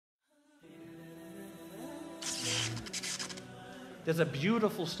there's a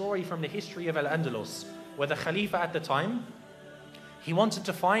beautiful story from the history of Al-Andalus, where the Khalifa at the time, he wanted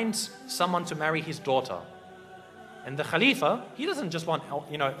to find someone to marry his daughter. And the Khalifa, he doesn't just want,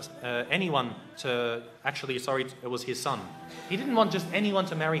 anyone to, it was his son. He didn't want just anyone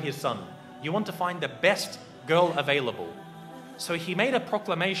to marry his son. You want to find the best girl available. So he made a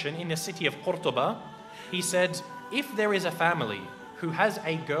proclamation in the city of Qurtuba. He said, if there is a family who has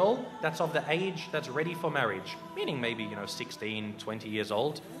a girl that's of the age that's ready for marriage, meaning maybe, 16, 20 years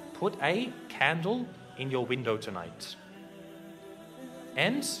old, put a candle in your window tonight.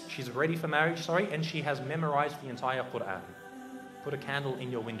 And she's ready for marriage, and she has memorized the entire Quran. Put a candle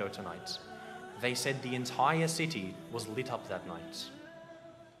in your window tonight. They said the entire city was lit up that night.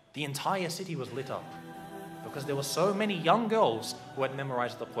 The entire city was lit up because there were so many young girls who had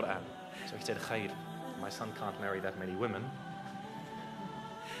memorized the Quran. So he said, Khair, my son can't marry that many women.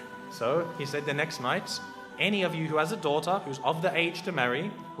 So he said the next night, any of you who has a daughter who's of the age to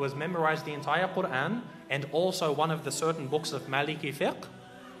marry, who has memorized the entire Quran and also one of the certain books of Maliki fiqh,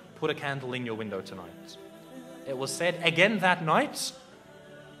 put a candle in your window tonight. It was said again that night,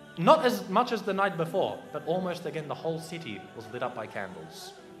 not as much as the night before, but almost again the whole city was lit up by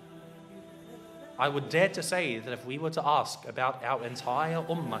candles. I would dare to say that if we were to ask about our entire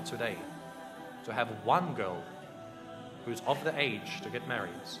ummah today, to have one girl who's of the age to get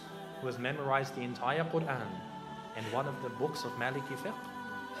married, who has memorized the entire Quran and one of the books of Maliki fiqh,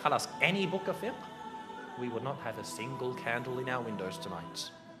 khalas, any book of fiqh, we would not have a single candle in our windows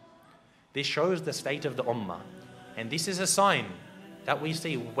tonight. This shows the state of the ummah. And this is a sign that we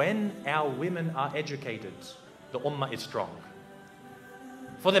see when our women are educated, the ummah is strong.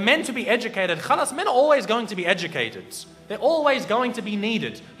 For the men to be educated, khalas, men are always going to be educated. They're always going to be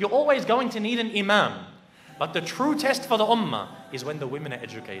needed. You're always going to need an imam. But the true test for the ummah is when the women are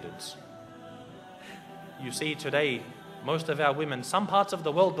educated. You see today, most of our women, some parts of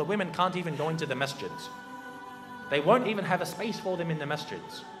the world, the women can't even go into the masjids. They won't even have a space for them in the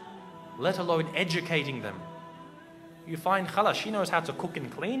masjids, let alone educating them. You find, khalas, she knows how to cook and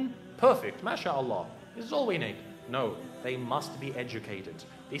clean, perfect, mashallah, this is all we need. No, they must be educated.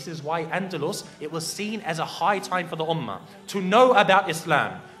 This is why Andalus, it was seen as a high time for the ummah to know about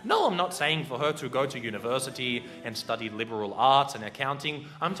Islam. No, I'm not saying for her to go to university and study liberal arts and accounting.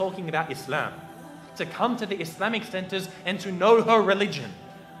 I'm talking about Islam. To come to the Islamic centers and to know her religion.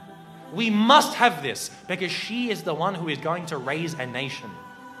 We must have this because she is the one who is going to raise a nation.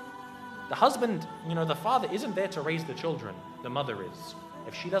 The husband, the father isn't there to raise the children. The mother is.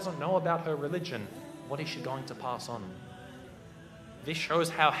 If she doesn't know about her religion, what is she going to pass on? This shows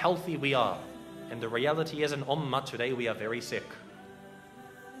how healthy we are. And the reality is, in ummah today, we are very sick.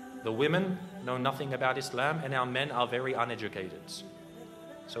 The women know nothing about Islam and our men are very uneducated.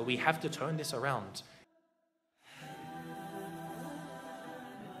 So we have to turn this around.